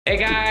Hey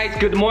guys,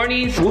 good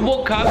morning. We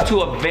woke up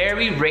to a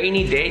very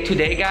rainy day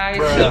today, guys.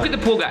 Look at the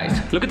pool,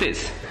 guys. Look at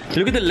this.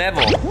 Look at the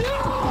level.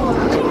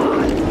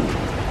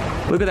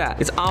 Look at that.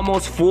 It's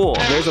almost full.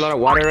 There's a lot of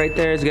water right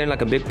there. It's getting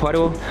like a big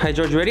puddle. Hi,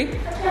 George, ready?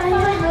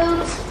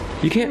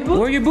 You can't.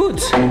 Where are your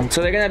boots?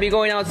 So they're gonna be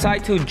going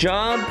outside to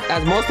jump.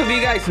 As most of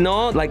you guys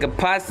know, like the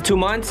past 2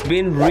 months,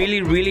 been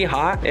really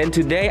hot. And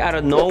today, out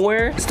of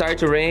nowhere, it started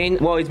to rain.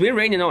 Well, it's been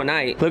raining all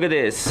night. Look at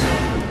this.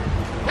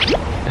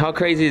 How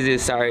crazy is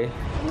this? Sorry.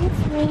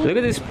 Look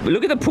at this.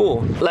 Look at the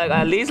pool. Like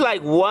at least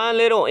like 1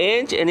 little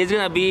inch, and it's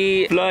gonna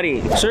be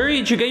flooding. Siri,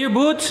 did you get your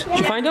boots? Did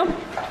you find them?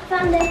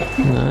 Found it.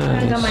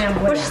 Nice.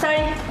 Where's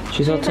Starry?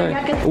 She's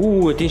outside.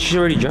 Ooh, I think she's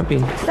already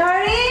jumping.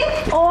 Starry?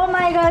 Oh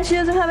my gosh, she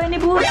doesn't have any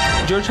boots.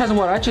 George has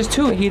huaraches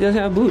too. He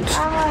doesn't have boots.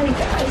 Oh my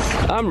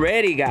gosh. I'm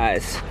ready,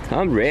 guys.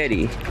 I'm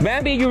ready.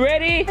 Bambi, you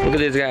ready? Look at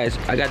this, guys.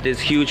 I got this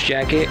huge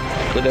jacket.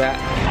 Look at that.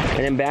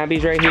 And then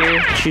Bambi's right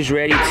here. She's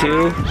ready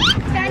too.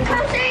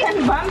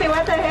 Bambi,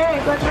 what the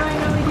heck? What's going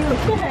on with you?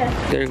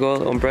 There you go,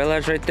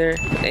 umbrellas right there.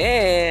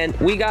 And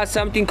we got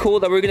something cool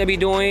that we're gonna be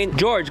doing.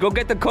 George, go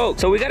get the Coke.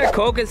 So we got a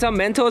Coke and some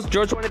Mentos.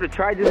 George wanted to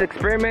try this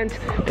experiment,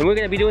 and we're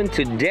gonna be doing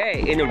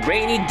today in a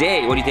rainy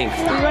day. What do you think?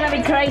 It's gonna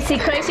be crazy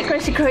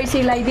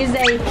like this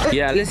day.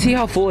 Yeah, let's see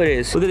how full it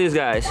is. Look at this,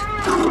 guys.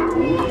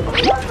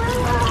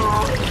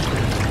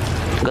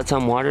 Got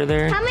some water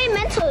there. How many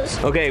Mentos?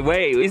 Okay,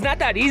 wait. It's not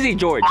that easy,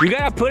 George. You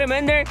gotta put them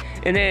in there,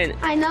 and then...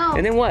 I know.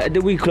 And then what?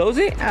 Did we close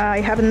it? I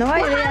have no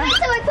idea. What happens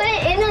if I put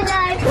it in and then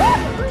I...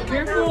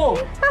 Careful.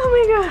 Oh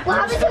my god. What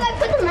happens if I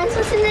put the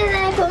Mentos in it and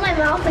then I put my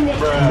mouth in it?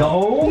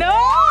 No.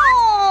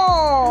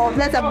 No!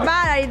 That's a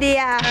bad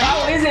idea.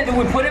 How is it? Do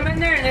we put them in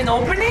there and then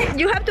open it?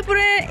 You have to put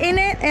it in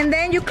it, and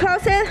then you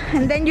close it,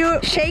 and then you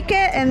shake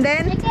it, and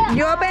then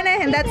you open it,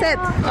 and that's it.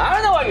 I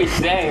don't know what you're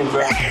saying,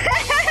 bro.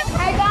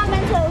 I got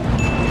Mentos.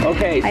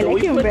 Okay, so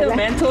we put the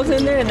Mentos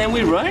in there and then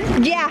we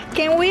run? Yeah,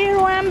 can we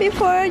run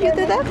before you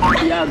do that?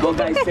 Yeah, go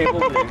guys, stay over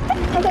there.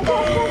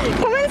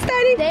 Come on,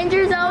 Starry.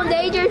 Danger zone,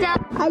 danger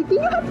zone. I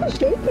think you have to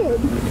shake it.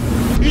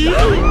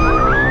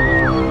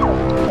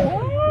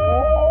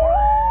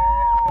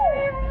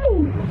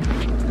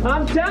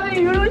 I'm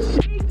telling you, don't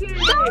shake it.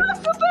 Oh,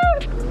 super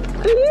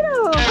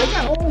little.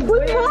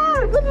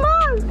 Good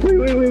mark.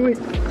 Wait.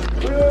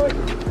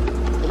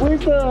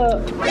 Where's the...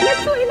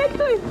 Next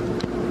to it.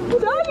 Who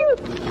are you?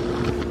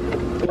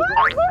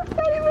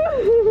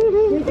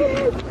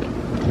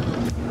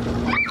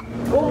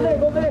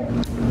 Go there.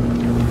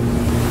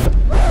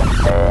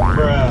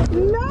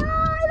 No,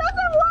 it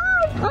doesn't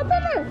work.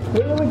 Open it.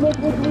 Wait.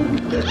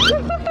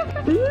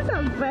 This is a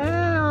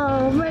fail.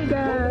 Oh my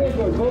god.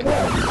 Go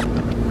there.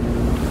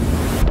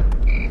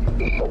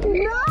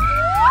 No.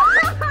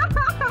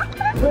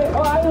 Wait,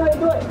 oh, I know how to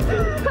do it.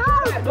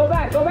 How? Go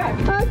back.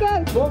 Okay.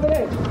 Go over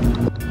there.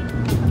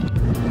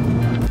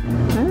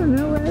 I don't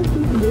know what else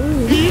he's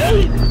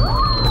doing.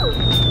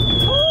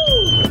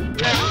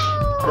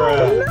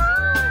 No!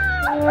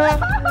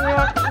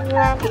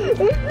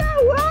 It's not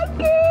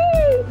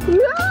working!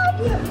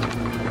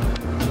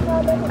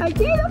 What? I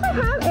think it doesn't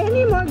have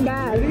any more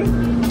gas.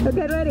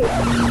 Okay, ready?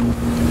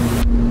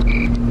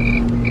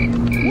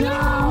 No!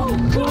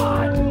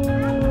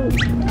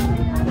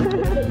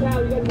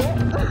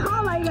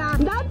 Oh my god!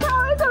 That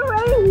towel is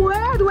already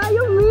wet! What do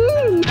you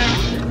mean?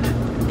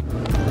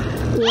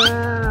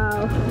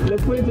 Wow!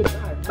 Let's put it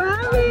inside.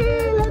 Mommy,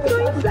 let's go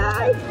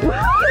inside. What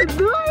are you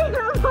doing,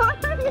 Amari?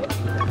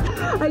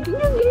 I think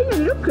you're getting a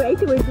little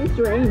crazy with this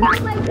rain.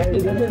 And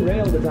it doesn't rain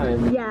all the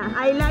time. Yeah,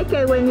 I like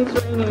it when it's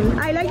raining.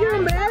 I like your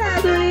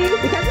umbrella, dude.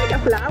 It has like a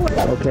flower.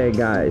 Okay,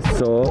 guys,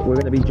 so we're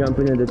gonna be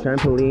jumping in the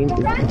trampoline.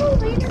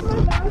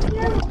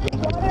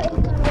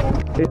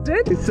 Is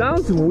it? It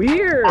sounds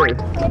weird. I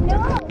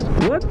know.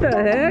 What the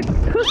heck?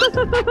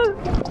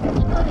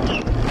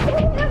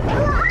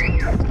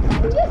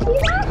 Did you see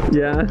that?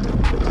 Yeah.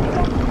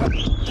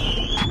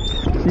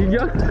 You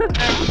jump?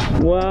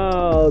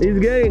 Wow, it's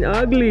getting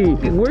ugly.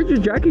 Where's your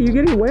jacket? You're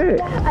getting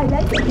wet. I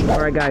like it.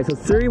 Alright guys, so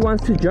Siri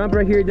wants to jump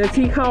right here. Let's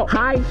see how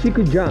high she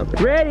could jump.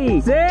 Ready,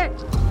 set,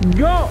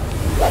 go!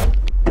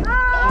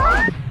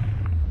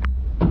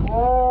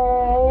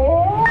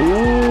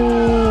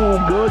 Ooh,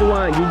 good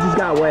one. You just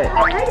got wet.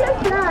 I like your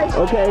flash.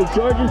 Okay,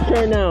 George's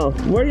turn now.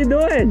 What are you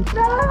doing?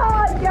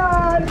 No,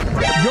 George.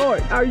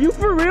 George, are you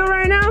for real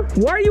right now?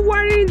 Why are you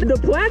watering the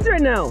plants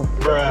right now?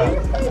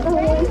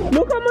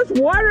 Look how much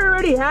water it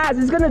already has.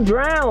 It's gonna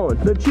drown.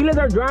 The chiles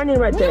are drowning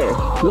right there.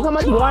 Look how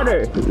much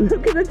water.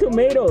 Look at the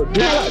tomatoes.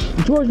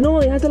 George, no,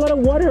 it has a lot of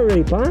water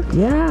already, huh?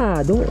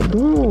 Yeah,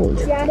 don't.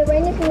 Yeah, the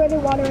rain is already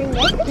watering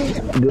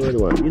it. Good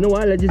one. You know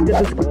what? Let's just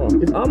get this call.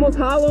 It's almost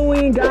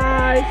Halloween,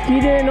 guys. He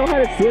didn't know how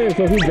to swim,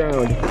 so he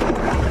drowned.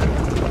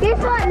 Guess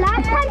what?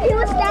 Last time he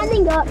was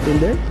standing up. In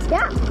there?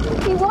 Yeah,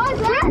 he was.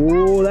 Yeah.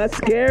 Ooh, that's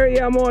scary,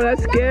 Amor.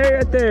 That's scary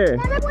right there.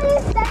 Remember when he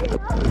was standing up?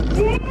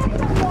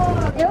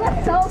 It was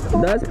so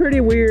cool. That's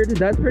pretty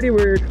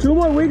weird. 2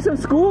 more weeks of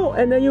school,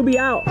 and then you'll be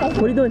out.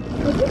 What are you doing?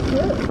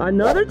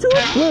 Another 2?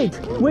 Wait.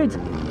 Wait.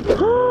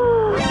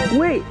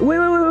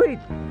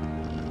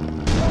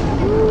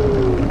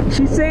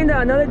 She's saying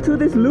that another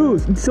tooth is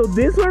loose. So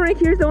this one right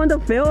here is the one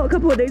that fell a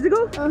couple of days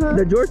ago?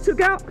 That George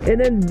took out? And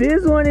then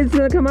this one is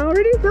gonna come out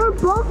already? They're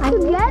both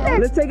together.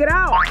 Let's take it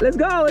out. Let's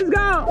go, let's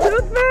go.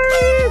 Tooth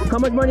fairy! How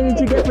much money did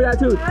you get for that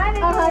tooth?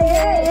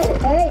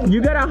 100. Hey, You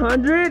got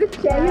 100?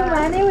 share your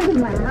money with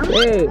mom.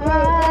 Hey,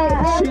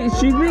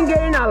 she's been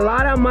getting a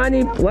lot of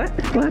money. What?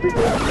 What happened?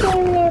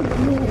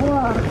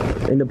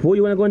 In the pool?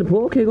 You wanna go in the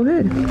pool? Okay, go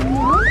ahead.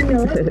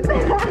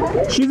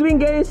 She's been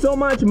getting so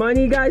much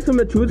money, guys, from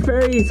the tooth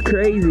fairy. It's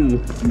crazy.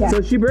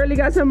 So she barely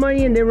got some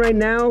money, and then right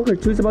now her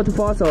tooth's about to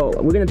fall. So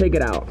we're gonna take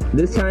it out.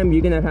 This time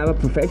you're gonna have a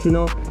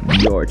professional.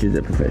 George is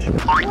a professional.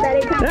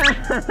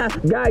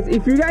 Guys,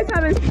 if you guys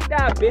haven't seen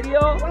that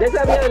video, there's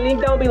gonna be a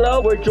link down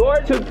below where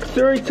George took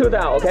Suri's tooth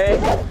out. Okay.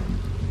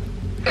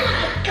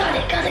 Got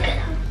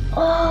it.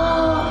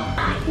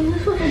 Oh,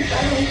 this was a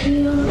bad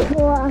idea.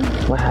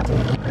 What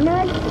happened?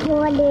 Not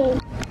funny.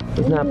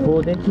 It's not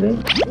pool day today?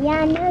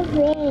 Yeah, no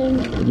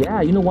rain.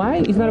 Yeah, you know why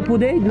it's not a pool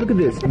day? Look at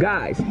this.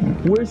 Guys,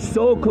 we're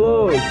so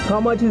close.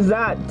 How much is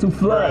that to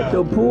flood?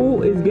 The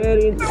pool is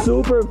getting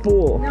super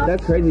full.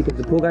 That's crazy because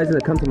the pool guy's gonna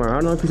come tomorrow. I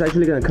don't know if he's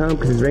actually gonna come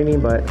because it's raining,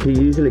 but he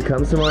usually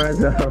comes tomorrow.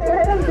 So.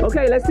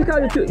 Okay, let's take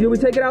out your tooth. Do we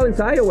take it out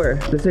inside or where?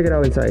 Let's take it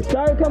out inside.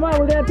 Sorry, come on.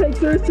 We're gonna take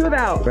Suri's tooth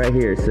out. Right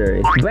here,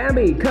 Suri.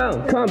 Bambi,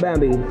 come. Come,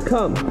 Bambi.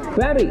 Come.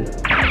 Bambi.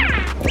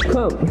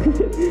 Come.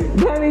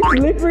 Bambi's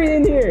slippery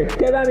in here.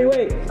 Okay, Bambi,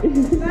 wait. Look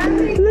at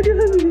Bambi. Look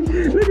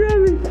at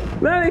Bambi.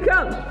 Bambi,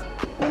 come.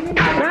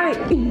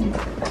 Bambi.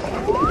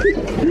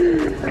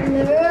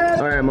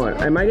 Alright, Amor.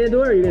 Am I gonna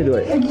do it or are you gonna do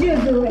it? You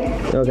do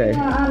it. Okay.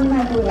 No, I'm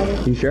not doing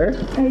it. You sure?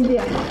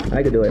 Yeah.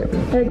 I could do it.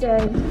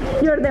 Okay.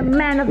 You're the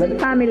man of the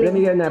family. Let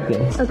me get a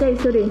napkin. Okay,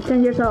 Suri,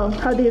 10 years old.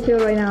 How do you feel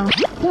right now?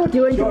 You're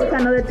going to get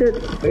another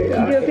tooth. Do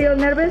you feel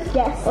nervous?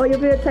 Yes. Or you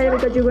feel excited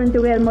because you're going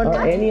to get more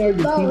Are any of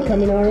your teeth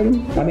coming out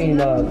already? I mean,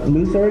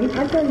 loose already?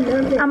 I feel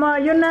nervous. Amor,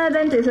 you're not a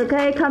dentist,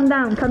 okay? Calm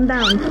down, calm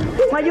down.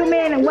 What you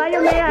mean? Why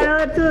you mean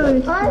another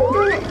tooth?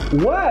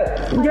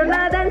 What? You're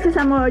not a dentist,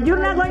 Amor. You're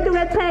not going to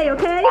get paid,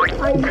 okay?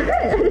 I'm not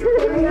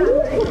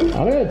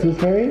a tooth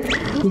fairy.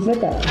 Who said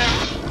that?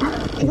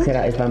 She said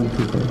if I'm a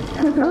tooth fairy.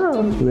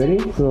 Oh. You ready?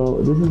 So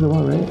this is the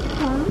one, right?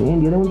 Man,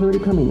 the other one's already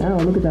coming now.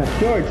 Look at that.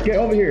 George, get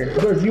over here.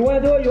 George, you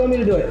want to do it or you want me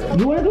to do it?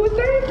 You want to do it,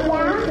 sir?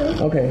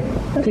 Yeah. Okay.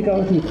 Take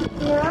out the teeth.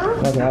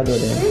 Yeah. Okay, I'll do it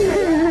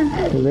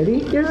then. You ready?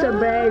 You're so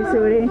brave,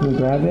 Suri. You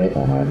grab it.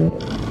 I have it.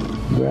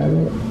 Grab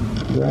it.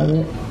 Grab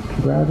it.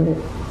 Grab it.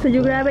 So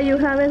you grab it, you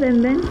have it,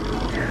 and then?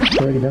 It's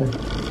already done.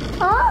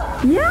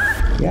 Oh.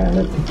 Yeah? Yeah,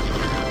 look.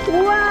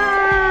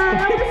 Wow,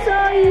 that was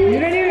so easy. You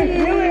didn't even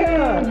feel it,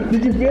 huh?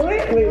 Did you feel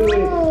it?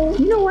 Wait.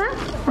 You know what?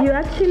 You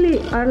actually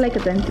are like a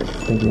dentist.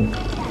 Thank you.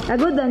 A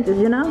good dentist,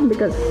 you know?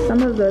 Because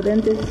some of the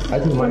dentists... I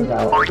took mine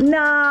out. No,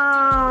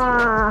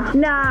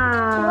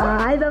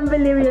 I don't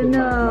believe you.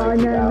 No.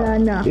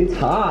 It's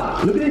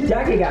hot. Look at this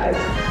jacket, guys.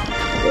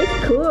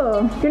 It's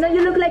cool. You know,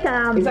 you look like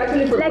It's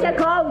actually for a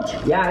coach.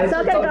 Yeah, it's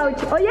Soccer for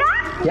coach. Oh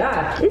yeah?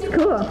 Yeah. It's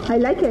cool. I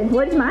like it.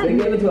 What is They mine?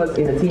 gave it to us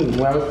in a team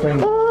when I was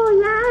playing. Oh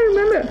yeah,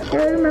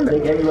 I remember. They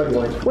gave everybody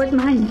one. Where's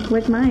mine?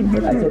 Where's my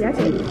took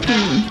jacket?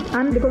 two.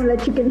 I'm going to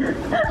let chicken.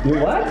 You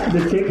what? The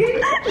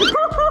chicken?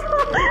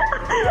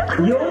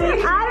 You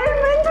only... I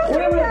didn't mean to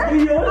say that.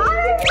 Wait, you only... I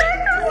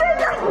didn't mean to say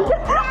that.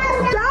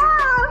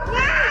 Stop.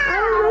 I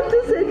didn't mean to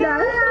say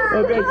that.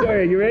 Okay,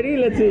 sorry. You ready?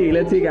 Let's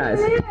see, guys.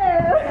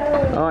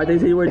 Oh, I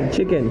think you were the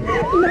chicken.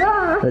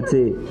 No. Let's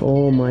see.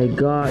 Oh my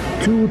God.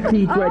 2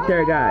 teeth right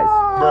there, guys.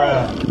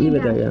 Leave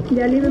it there, yeah.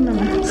 Yeah, leave it,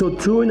 Mama. So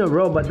 2 in a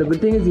row, but the good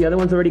thing is the other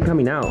one's already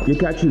coming out. You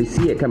can actually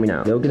see it coming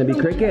out. They're gonna be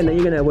crooked and then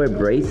you're gonna wear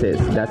braces.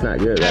 That's not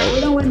good, We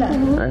right? don't want that.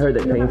 I heard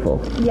they're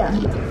painful. Yeah.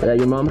 Yeah,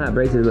 your mom had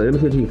braces. Let me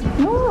see your teeth.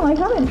 No, I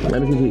haven't.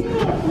 Let me see your teeth.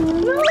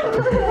 No.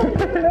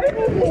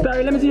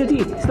 Starry, let me see your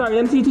teeth. Starry,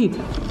 let me see your teeth.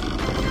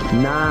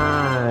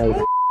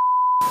 Nice.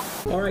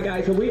 Alright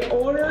guys, so we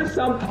ordered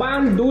some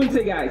pan dulce,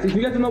 guys. If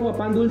you guys don't know what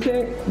pan dulce,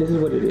 this is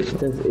what it is.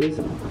 Since it's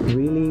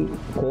really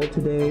cold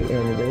today and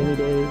a rainy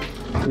day,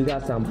 we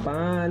got some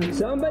pan.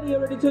 Somebody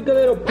already took a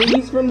little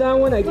piece from that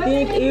one. I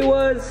think it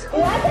was... It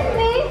wasn't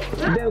me.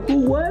 Then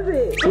who was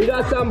it? We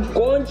got some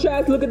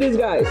conchas. Look at this,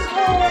 guys.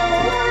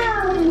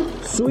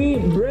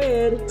 Sweet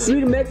bread,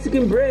 sweet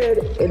Mexican bread,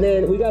 and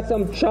then we got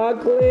some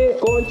chocolate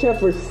concha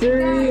for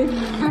Suri.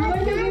 I'm going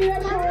to give you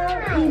a shout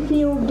out if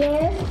you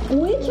guess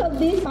which of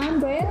these pan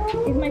bread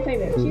is my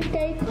favorite.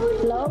 Cheesecake,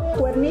 love,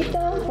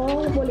 cuernito,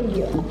 or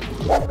bolillo.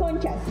 Or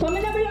conchas.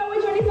 Comment down below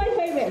which one is my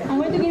favorite. I'm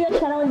going to give you a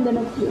shout out in the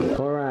next video.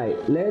 Alright,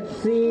 let's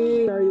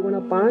see. Sorry, you want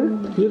a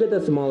pan? You get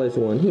the smallest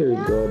one. Here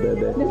you go,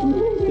 baby.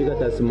 You got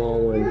that small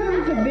one.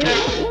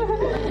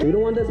 You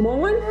don't want the small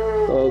one?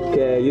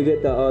 Okay, you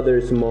get the other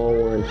small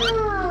one.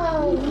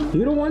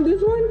 You don't want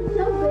this one?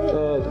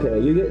 Okay,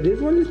 you get this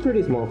one is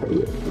pretty small for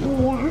you.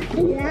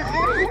 Yeah.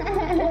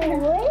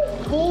 What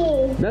is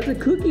this? That's a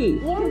cookie.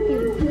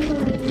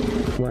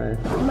 Why?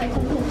 My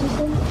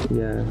son.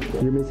 Yeah,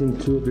 you're missing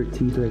 2 of your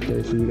teeth right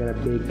there, so you got a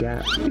big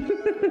gap.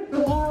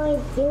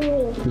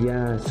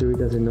 Yeah, Suri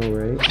doesn't know,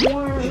 right?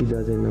 Yeah. She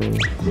doesn't know.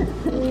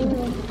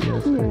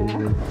 That's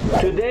crazy.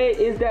 Today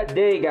is that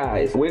day,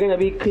 guys. We're gonna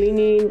be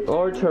cleaning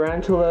our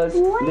tarantula's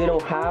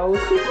little house.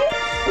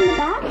 In the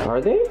back?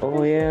 Are they?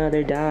 Oh yeah,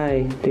 they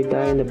die. They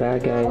die in the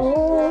back, guys.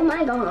 Oh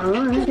my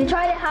god. They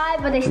try to hide,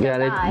 but they still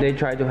die. They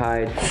try to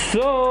hide.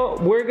 So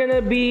we're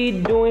gonna be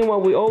doing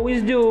what we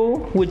always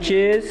do, which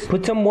is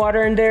put some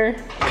water in there,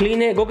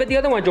 clean it. Go get the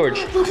other one, George.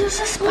 Oh, there's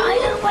a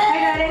spider web. I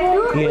got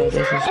it. Yeah,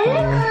 there's a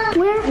spider.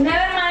 Where?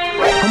 Never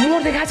mind.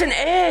 Amor, that has an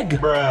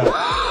egg.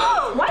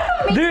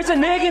 There's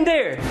an egg in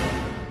there.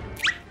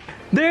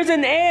 There's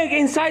an egg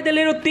inside the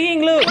little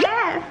thing. Look.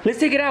 Yeah. Let's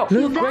take it out.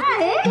 Look,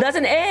 that it? That's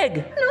an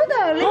egg. No,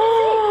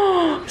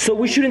 darling. So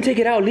we shouldn't take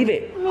it out. Leave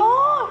it.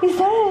 Oh, is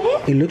that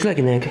an egg? It looks like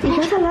an egg. It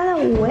has a lot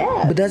of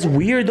web. But that's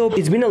weird though.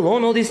 It's been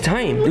alone all this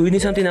time. We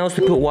need something else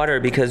to put water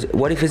because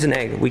what if it's an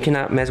egg? We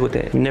cannot mess with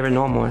it. You never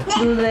know more.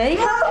 Do they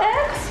have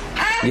eggs?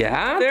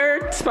 Yeah,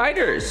 they're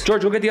spiders.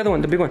 George, go get the other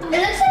one, the big one. It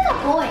looks like a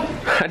boy.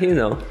 How do you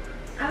know?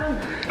 I don't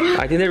know.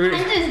 I think they're really...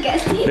 I'm just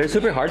guessing. They're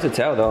super hard to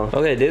tell though.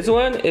 Okay, this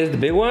one is the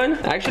big one.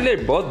 Actually,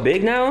 they're both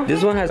big now.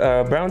 This one has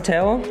a brown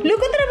tail.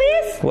 Look otra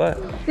vez. What?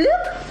 Look.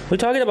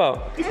 What are you talking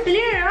about? It's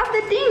clear off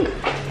the thing.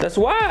 That's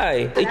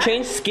why. It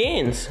changed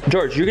skins.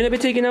 George, you're gonna be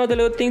taking out the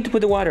little thing to put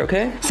the water,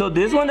 okay? So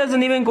this one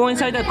doesn't even go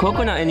inside the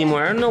coconut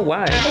anymore. I don't know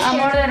why.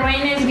 Amor, the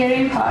rain is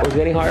getting hot. It's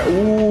getting hard.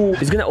 Ooh,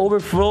 it's gonna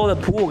overflow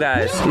the pool,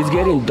 guys. It's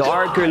getting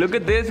darker. Look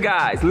at this,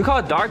 guys. Look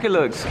how dark it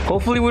looks.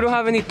 Hopefully we don't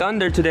have any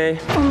thunder today.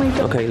 Oh my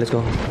god. Okay, let's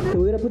go. So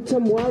we're gonna put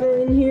some water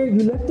in here.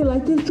 You left it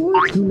like this,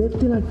 George? You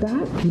left it like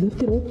that? You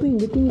left it open.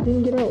 Good thing it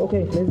didn't get out.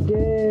 Okay, let's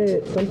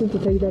get something to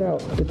take that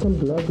out. Get some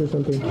gloves or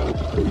something.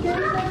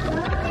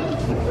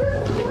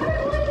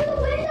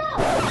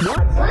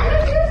 What? Why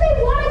don't you say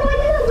water going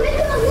to the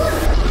window?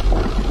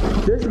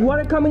 Look. There's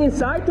water coming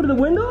inside through the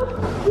window?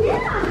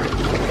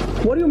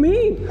 Yeah. What do you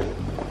mean?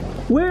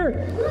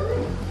 Where?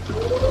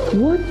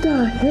 What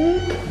the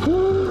heck?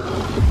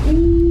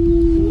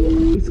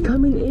 It's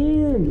coming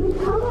in.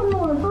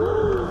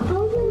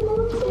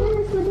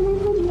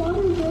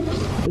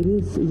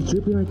 It's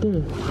dripping right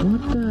there.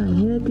 What the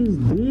heck is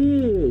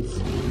this?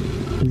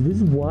 Is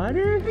this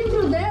water?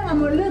 It's there,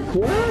 Amor, look.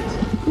 What?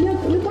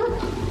 Look up.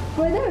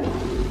 Right there.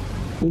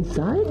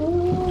 Inside?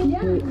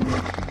 Yeah. Wait.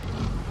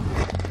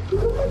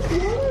 Look how much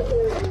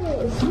water there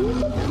is. Where's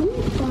the pool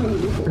from?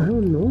 I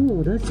don't know.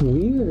 That's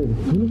weird.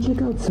 Let me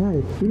check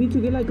outside. We need to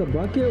get like a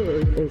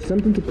bucket or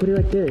something to put it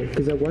right there.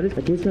 Because the water,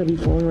 I guess, might be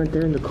falling right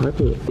there in the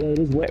carpet. Yeah, it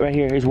is wet right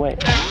here. It's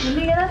wet. Let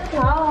me get a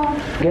towel.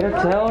 Get a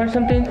towel or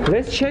something?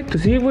 Let's check to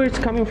see where it's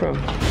coming from.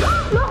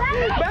 Look.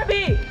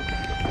 Baby!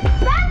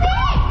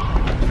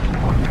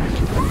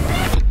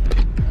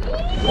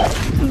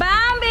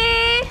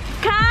 Bambi,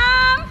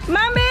 come,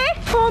 Bambi.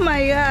 Oh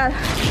my god.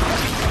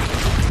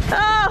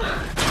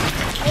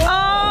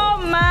 Oh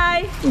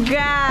my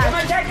god.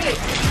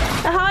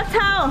 A hot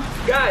towel.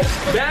 Guys,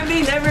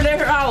 Bambi never let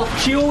her out.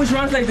 She always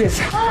runs like this.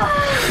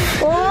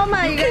 Oh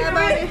my god,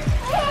 Bambi.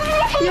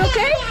 You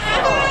okay?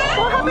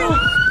 What happened?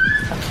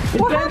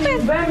 What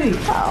happened? Bambi.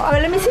 Oh,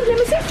 let me see.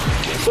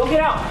 Don't get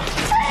out.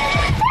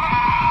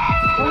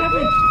 What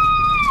happened?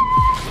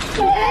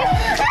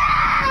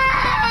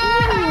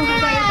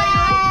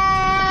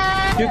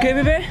 You okay,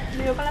 baby?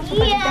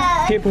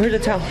 Yeah. Here, put her the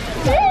towel.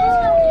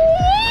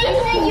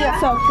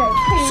 It's okay.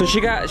 So she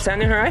got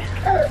sand in her eye?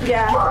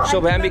 Yeah. So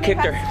Bambi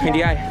kicked her in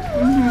the eye.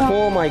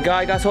 Oh my god,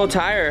 I got so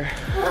tired.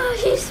 Oh,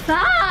 she's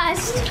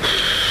fast.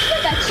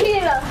 Like a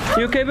cheetah.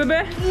 You okay,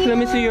 baby? Let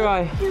me see your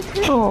eye.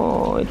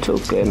 Oh, it's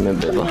okay, my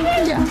baby.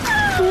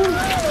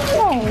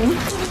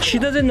 Oh. She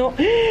doesn't know.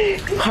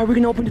 How are we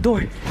gonna open the door?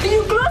 Are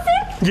you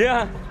closing?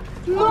 Yeah.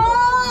 No.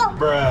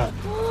 Bruh.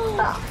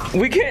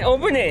 We can't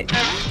open it.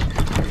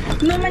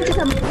 No manches,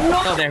 amor.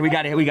 No. Oh, there, we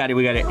got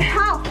it.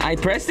 How? I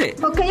pressed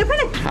it. Okay, you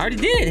finish. I already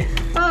did.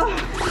 Oh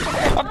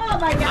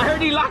my I god.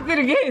 already locked it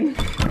again.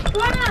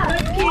 Wow.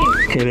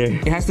 Okay, there.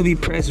 It has to be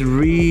pressed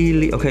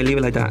really. Okay, leave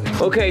it like that.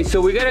 Okay, so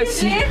we gotta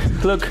see.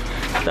 Look,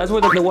 that's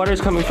where the water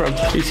is coming from.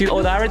 You see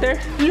all that right there?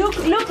 Look,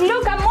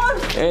 amor.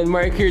 And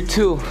right here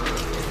too.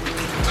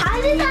 How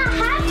did that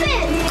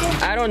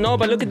happen? I don't know,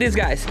 but look at this,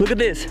 guys. Look at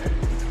this.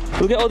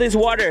 Look at all this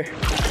water.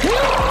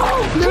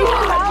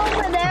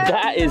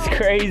 That is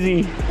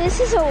crazy. This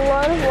is a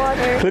lot of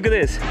water. Look at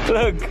this.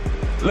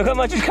 Look how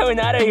much is coming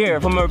out of here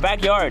from our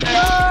backyard.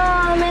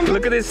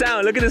 Look at this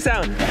sound. Look at this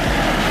sound.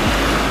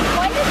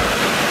 Why is it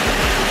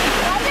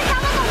coming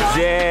from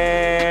water?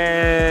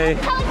 Yay.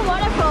 Where's the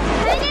water from?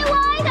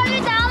 Pennywise, are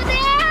you down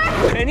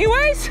there?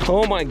 Anyways,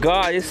 oh my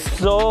god, it's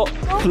so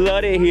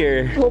flooded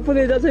here.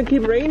 Hopefully it doesn't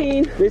keep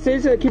raining. They say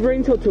it's gonna keep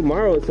raining till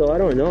tomorrow, so I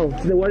don't know.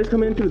 So the water's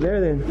coming in through there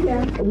then.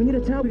 Yeah. Oh, we need a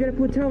towel. We gotta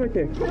put a towel right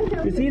there.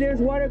 You see there's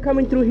water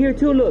coming through here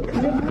too, look.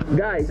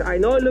 Guys, I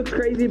know it looks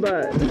crazy,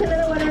 but There's a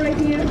little water right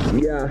here.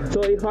 yeah.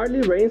 So it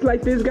hardly rains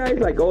like this, guys.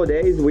 Like all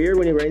day. It's weird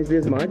when it rains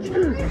this much.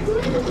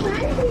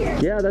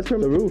 Yeah, that's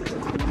from the roof.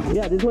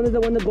 Yeah, this one is the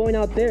one that's going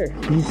out there.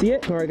 You see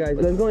it? All right, guys,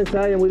 let's go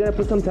inside and we gotta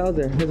put some towels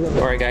there.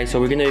 All right, guys, so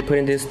we're gonna be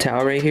putting this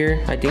towel right here.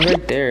 I think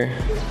right there.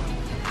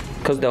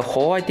 because the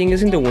hole I think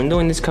is in the window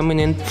and it's coming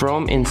in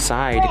from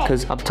inside.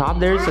 Because up top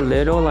there's a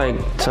little like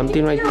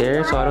something right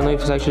there, so I don't know if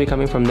it's actually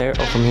coming from there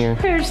or from here.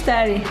 Here's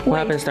Starry. What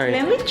happened, Starry?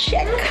 Let me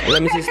check.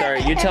 Let me see,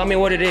 Starry. You tell me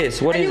what it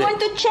is. What is it? You want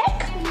to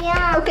check?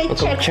 Yeah. Okay,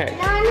 check. Check.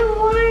 I don't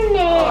want it.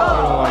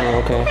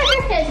 Okay.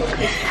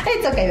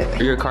 It's okay,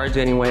 baby. Your car's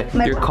getting wet.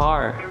 My Your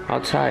car. car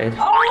outside.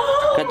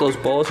 Oh! Got those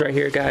bowls right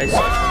here, guys.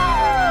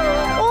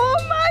 Oh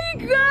my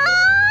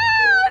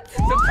God!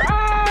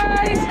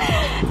 Surprise!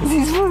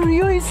 This is for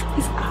real. It's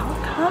our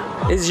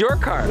car. It's your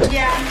car.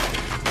 Yeah.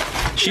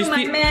 She's To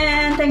my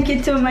man. Thank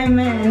you to my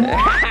man.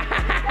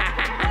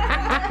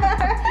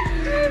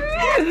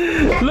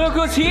 Look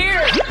who's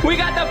here! We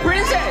got the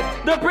princess!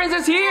 The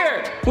princess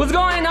here! What's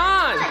going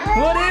on?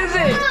 What is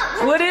it?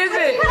 What is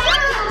it?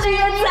 She's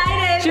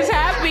excited. She's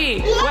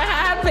happy! What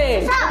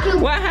happened?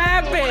 What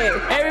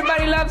happened?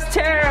 Everybody loves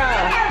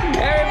Tara!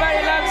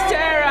 Everybody loves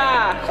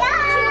Tara!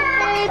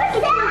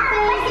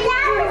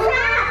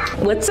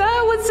 What's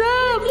up? What's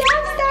up?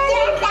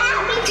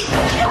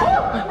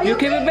 You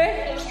okay, baby?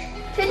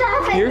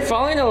 You're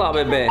falling a lot,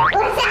 baby.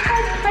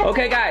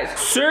 Okay, guys.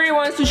 Suri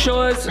wants to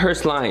show us her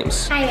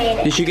slimes. I made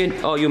it. Did you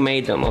get? Oh, you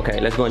made them. Okay,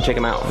 let's go and check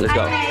them out. Let's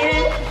go.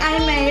 I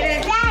made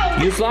it.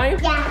 You slime?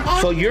 Yeah.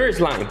 So you're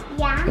slime?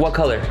 Yeah. What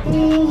color?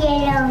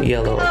 Yellow.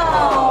 Yellow.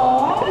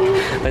 Oh.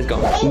 Let's go.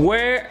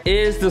 Where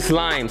is the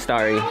slime,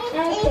 Starry?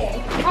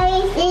 Okay,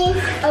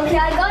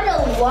 I got a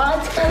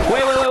lot of...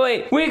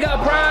 Wait. We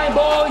got prime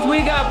boys. We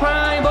got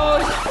prime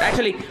boys.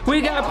 Actually,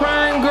 we got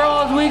prime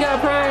girls. We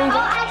got prime. Oh,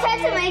 I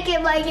tried to make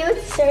it like you,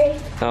 sorry.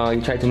 Oh, you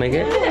tried to make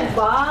it?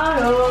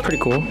 Bottle. Pretty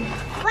cool.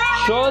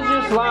 Show us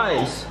your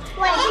slimes.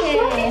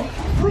 Okay.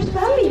 Where's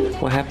Bambi?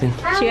 What happened?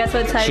 She got so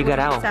excited. She got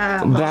out.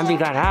 Bambi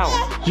got out.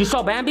 You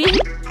saw Bambi?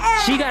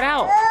 She got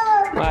out.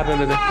 What happened,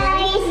 baby?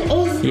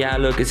 Yeah,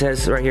 look, it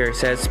says right here. It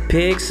says,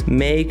 pigs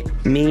make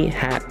me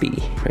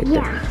happy. Right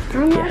there.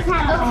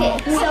 Okay,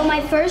 so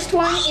my first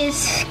one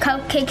is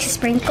cupcake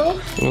sprinkle.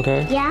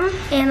 Okay. Yeah.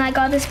 And I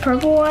got this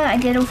purple one. I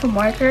did it with a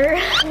marker.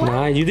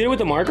 Nice. You did it with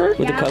the marker?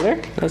 With the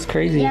color? That's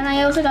crazy. Yeah, and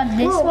I also got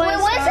this one. Wait,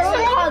 what is this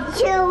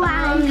one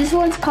called? This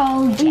one's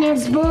called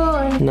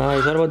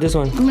Nice. What about this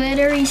one?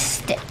 Glittery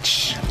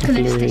Stitch. 'Cause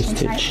there's Glittery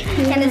stitch inside. Stitch.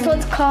 And this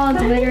one's called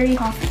Glittery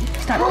Coffee.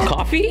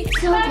 Coffee?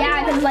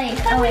 Yeah, because like,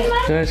 oh wait.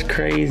 That's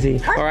crazy.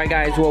 All right,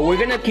 guys. Well, we're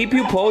gonna keep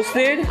you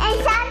posted.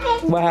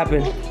 What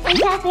happened?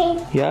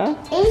 Yeah?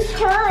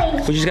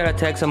 We just got a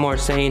text somewhere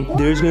saying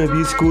there's gonna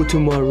be school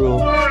tomorrow.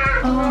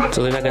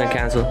 So they're not gonna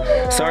cancel.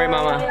 Sorry,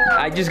 Mama.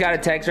 I just got a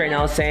text right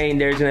now saying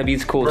there's gonna be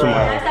school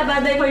tomorrow. That's a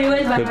bad day for you.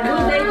 It's a good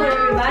day for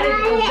everybody.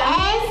 Because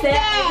Bambi said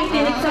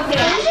everything is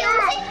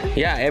okay.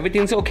 Yeah,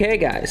 everything's okay,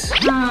 guys. Wait.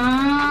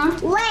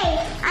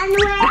 I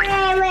know.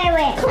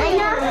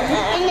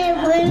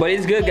 But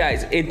it's good,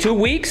 guys. In 2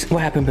 weeks,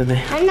 what happened, baby?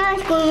 I know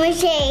it's Grimace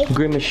Shake.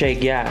 Grimace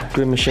Shake, yeah,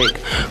 Grimace Shake.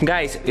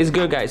 Guys, it's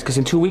good, guys, because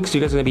in 2 weeks,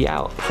 you guys are gonna be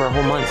out for a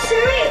whole month.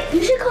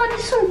 You should call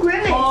this one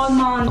Grimace. Oh, A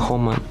man. whole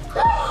month.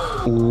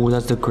 Ooh,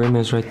 that's the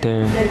Grimace right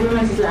there. The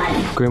Grimace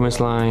slime. Grimace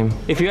slime.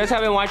 If you guys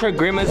haven't watched our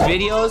Grimace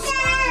videos,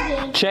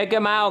 check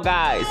them out,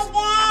 guys.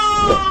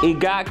 It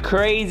got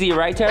crazy,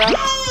 right, Tara?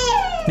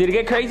 Did it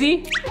get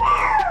crazy?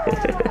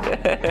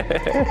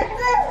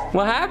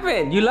 What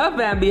happened? You love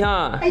Bambi,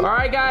 huh? All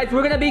right, guys,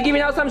 we're gonna be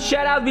giving out some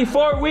shout outs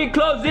before we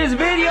close this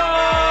video.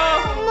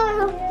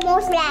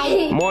 More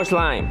slime. More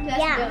slime.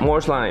 Yeah.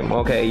 More slime.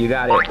 Okay, you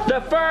got it.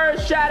 The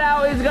first shout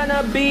out is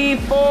gonna be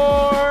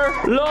for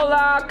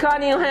Lola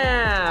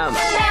Cunningham.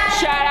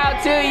 Shout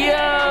out to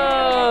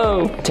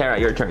you. Tara,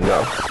 your turn,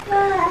 go.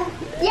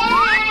 Yay!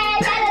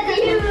 Shout out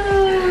to you.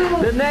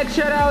 The next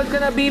shout out is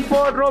gonna be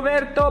for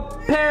Roberto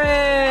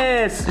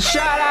Perez.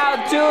 Shout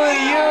out to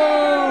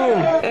you.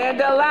 And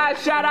the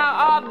last shout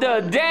out of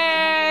the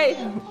day.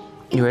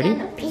 You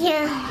ready?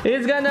 Yeah.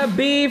 It's gonna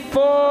be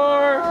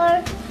for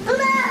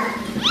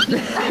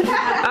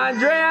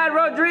Andrea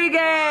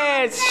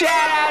Rodriguez. Shout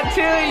out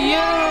to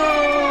you.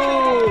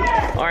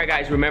 All right,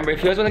 guys, remember,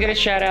 if you guys want to get a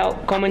shout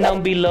out, comment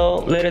down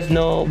below. Let us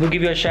know. We'll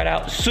give you a shout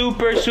out.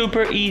 Super,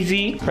 super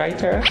easy. Right,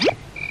 Tara?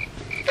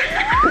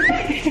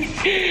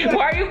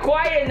 Why are you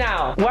quiet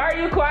now? Why are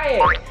you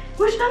quiet?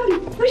 Where's Bambi?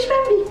 Where's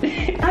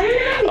Bambi?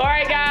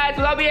 Alright, guys,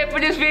 well, that'll be it for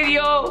this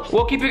video.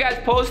 We'll keep you guys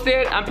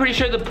posted. I'm pretty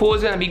sure the pool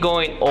is gonna be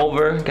going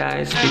over,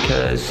 guys,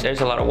 because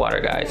there's a lot of water,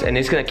 guys, and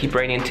it's gonna keep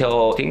raining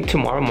until I think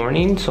tomorrow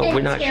morning, so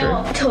we're not sure.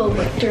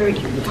 October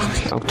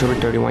 31. October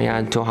 31, yeah,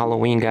 until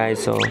Halloween,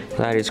 guys, so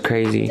that is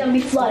crazy. Gonna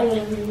be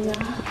flooding.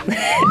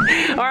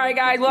 Alright,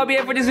 guys, well, that'll be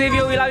it for this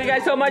video. We love you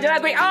guys so much, and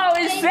as we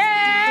always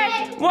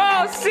say,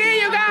 we'll see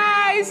you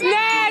guys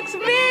next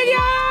video.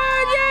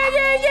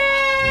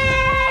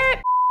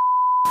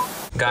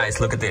 Guys,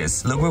 look at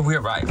this. Look where we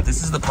arrived.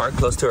 This is the park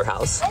close to our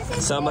house.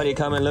 Somebody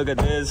come and look at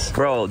this.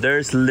 Bro,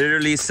 there's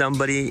literally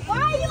somebody. Why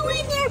are you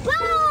in your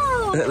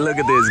boat? Look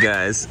at this,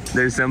 guys.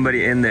 There's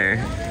somebody in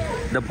there.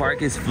 The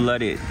park is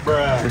flooded.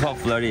 Bruh. Look how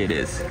flooded it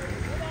is.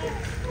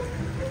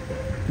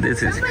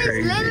 This is Somebody's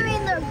crazy. literally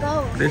in their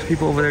boat. There's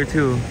people over there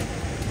too.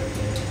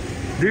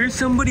 There's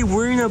somebody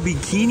wearing a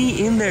bikini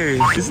in there.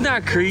 Isn't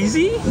that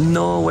crazy?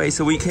 No way.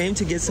 So we came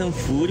to get some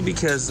food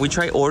because we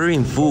tried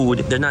ordering food.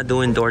 They're not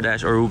doing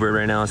DoorDash or Uber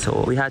right now,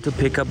 so we had to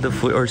pick up the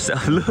food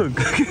ourselves. Look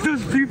at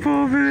those people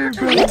over there,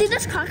 bro. You think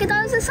there's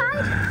crocodiles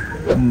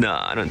inside? No,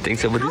 I don't think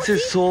so. But this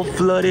is so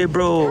flooded,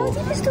 bro.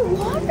 How deep is the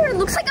water? It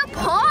looks like a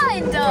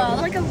pond,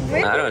 like a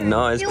river. I don't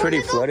know. It's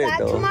pretty flooded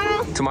though.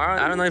 Tomorrow?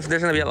 Tomorrow, I don't know if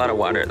there's gonna be a lot of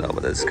water though,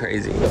 but that's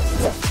crazy.